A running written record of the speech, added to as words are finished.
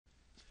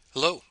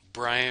Hello,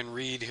 Brian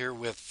Reed here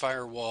with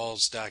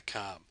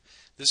Firewalls.com.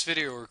 This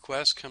video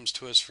request comes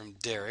to us from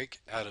Derek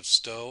out of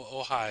Stowe,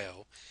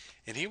 Ohio,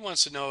 and he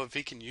wants to know if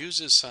he can use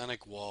his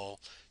SonicWALL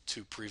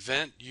to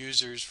prevent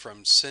users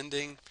from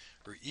sending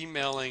or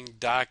emailing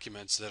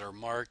documents that are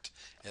marked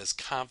as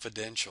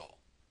confidential.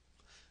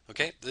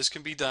 Okay, this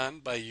can be done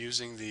by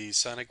using the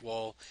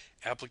SonicWALL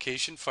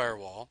application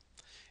firewall,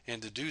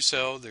 and to do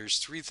so, there's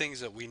three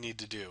things that we need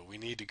to do. We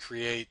need to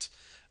create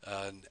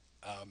a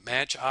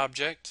match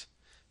object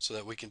so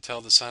that we can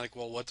tell the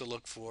SonicWALL what to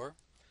look for,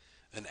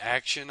 an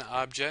action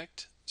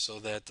object so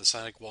that the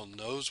SonicWALL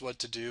knows what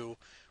to do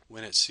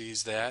when it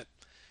sees that,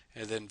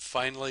 and then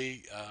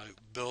finally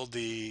build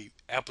the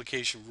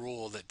application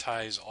rule that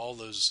ties all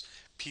those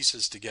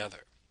pieces together.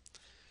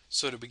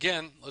 So to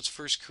begin, let's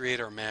first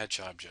create our match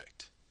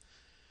object.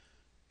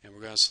 And we're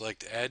going to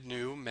select Add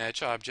New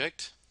Match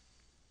Object.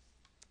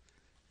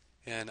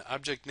 And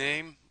object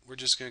name, we're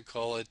just going to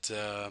call it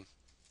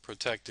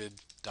Protected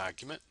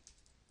Document.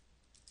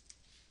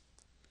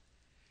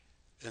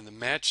 And the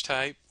match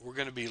type, we're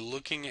going to be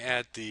looking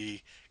at the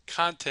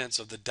contents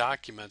of the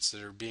documents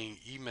that are being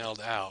emailed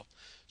out.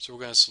 So we're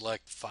going to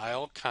select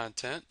File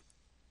Content.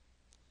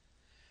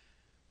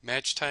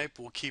 Match type,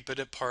 we'll keep it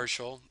at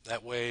partial.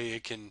 That way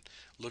it can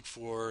look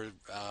for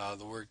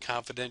the word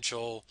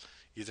confidential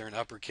either in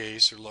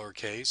uppercase or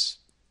lowercase.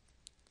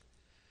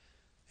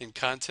 In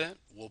content,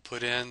 we'll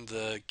put in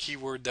the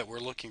keyword that we're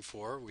looking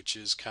for, which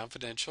is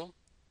confidential,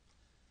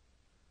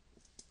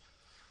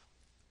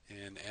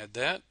 and add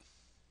that.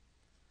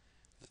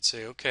 Let's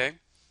say OK.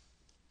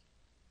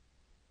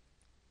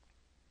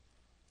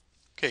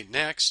 Okay,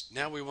 next,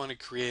 now we want to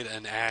create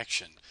an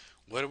action.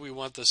 What do we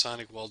want the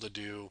SonicWALL to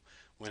do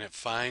when it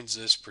finds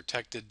this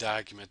protected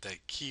document,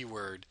 that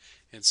keyword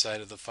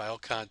inside of the file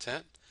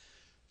content?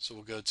 So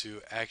we'll go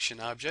to Action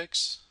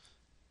Objects,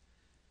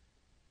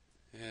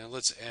 and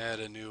let's add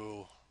a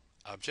new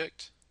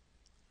object.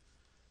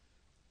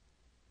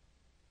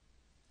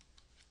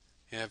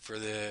 And for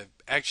the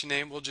action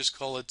name, we'll just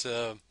call it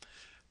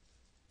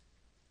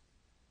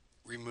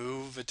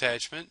Remove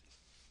Attachment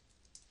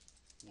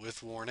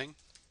with Warning.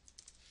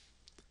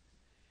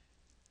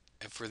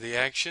 And for the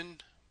action,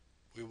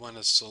 we want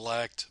to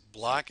select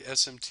Block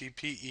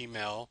SMTP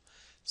Email,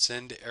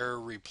 Send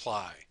Error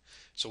Reply.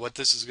 So what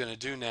this is going to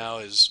do now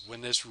is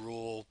when this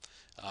rule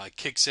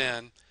kicks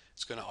in,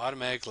 it's going to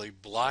automatically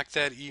block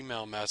that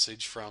email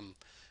message from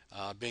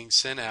being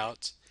sent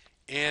out,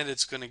 and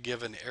it's going to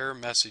give an error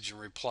message and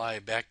reply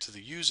back to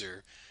the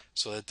user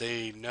so that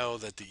they know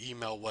that the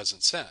email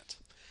wasn't sent.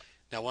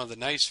 Now, one of the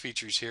nice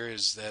features here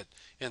is that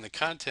in the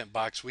content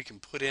box we can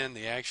put in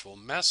the actual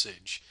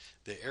message,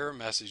 the error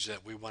message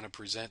that we want to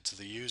present to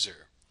the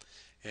user.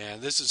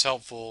 And this is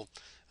helpful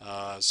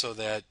so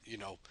that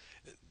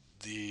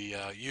the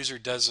user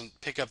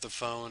doesn't pick up the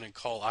phone and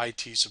call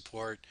IT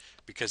support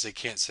because they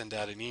can't send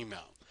out an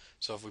email.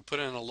 So if we put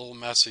in a little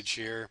message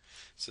here,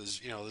 it says,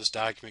 this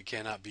document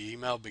cannot be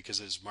emailed because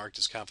it is marked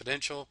as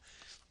confidential,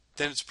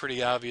 then it's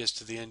pretty obvious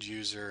to the end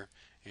user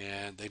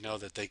and they know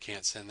that they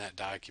can't send that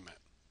document.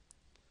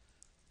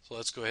 So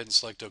let's go ahead and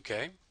select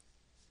OK.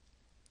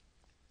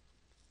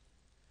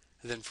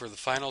 And then for the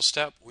final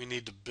step, we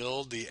need to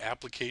build the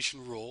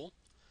application rule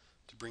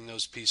to bring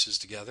those pieces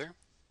together.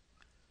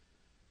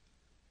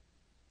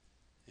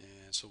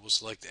 And so we'll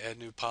select Add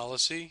New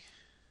Policy.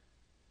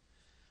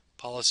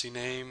 Policy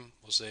name,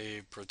 we'll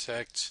say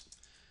Protect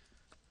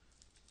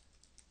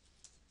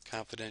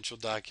Confidential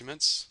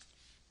Documents.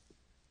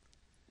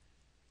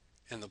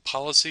 And the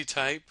policy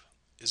type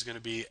is going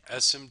to be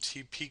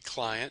SMTP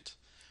Client,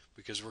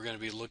 because we're going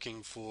to be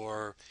looking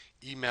for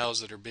emails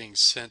that are being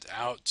sent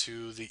out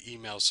to the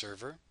email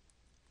server.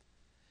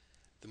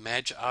 The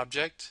match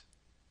object,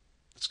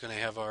 it's going to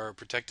have our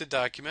protected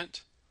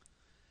document,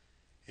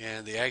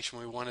 and the action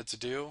we want it to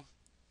do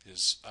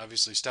is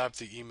obviously stop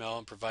the email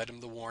and provide them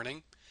the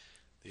warning,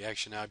 the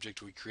action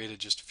object we created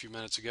just a few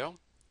minutes ago.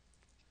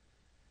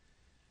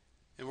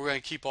 And we're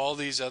going to keep all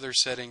these other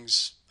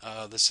settings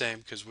the same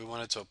because we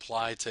want it to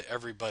apply to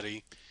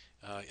everybody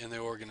in the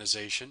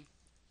organization.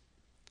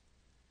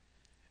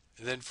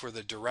 And then for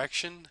the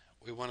direction,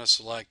 we want to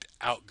select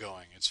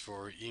outgoing. It's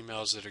for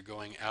emails that are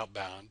going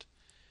outbound.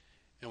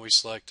 And we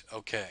select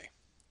OK.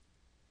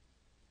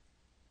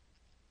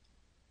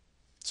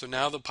 So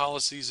now the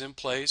policy is in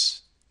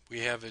place.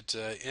 We have it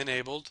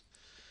enabled.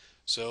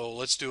 So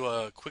let's do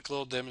a quick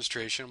little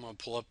demonstration. I'm going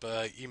to pull up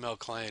an email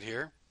client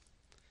here.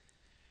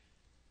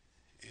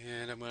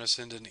 And I'm going to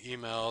send an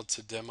email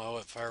to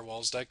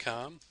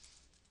demo@firewalls.com.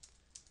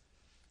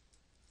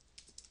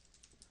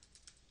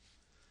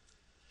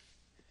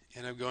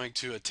 And I'm going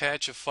to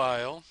attach a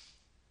file.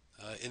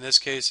 In this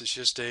case, it's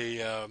just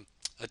a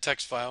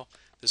text file.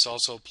 This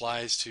also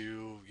applies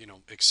to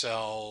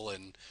Excel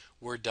and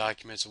Word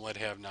documents and what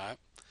have not.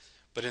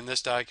 But in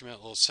this document, a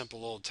little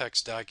simple little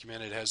text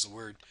document, it has the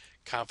word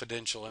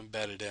confidential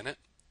embedded in it.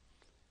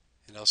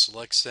 And I'll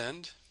select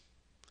Send.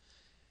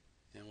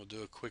 And we'll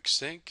do a quick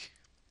sync.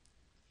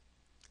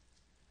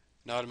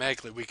 And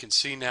automatically we can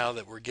see now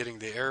that we're getting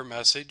the error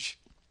message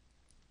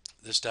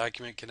This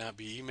document cannot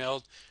be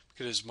emailed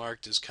because it is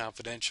marked as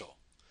confidential.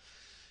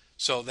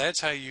 So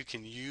that's how you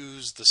can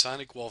use the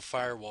SonicWALL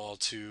firewall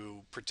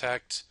to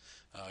protect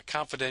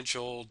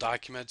confidential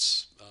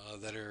documents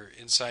that are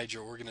inside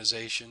your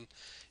organization.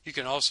 You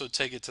can also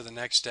take it to the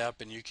next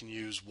step and you can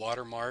use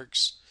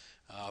watermarks.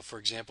 For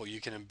example,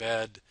 you can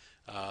embed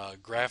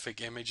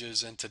graphic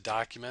images into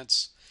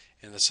documents,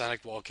 and the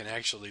SonicWALL can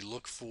actually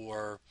look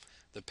for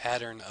the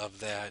pattern of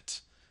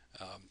that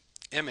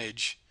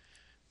image,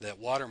 that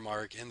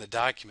watermark in the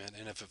document,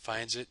 and if it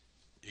finds it,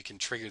 you can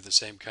trigger the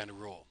same kind of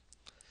rule.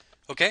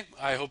 Okay,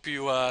 I hope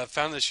you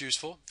found this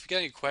useful. If you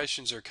got any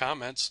questions or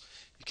comments,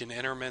 you can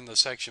enter them in the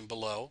section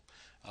below.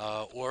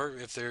 Or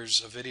if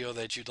there's a video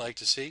that you'd like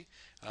to see,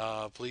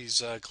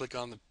 please click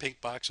on the pink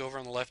box over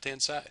on the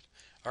left-hand side.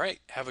 All right,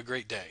 have a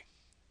great day.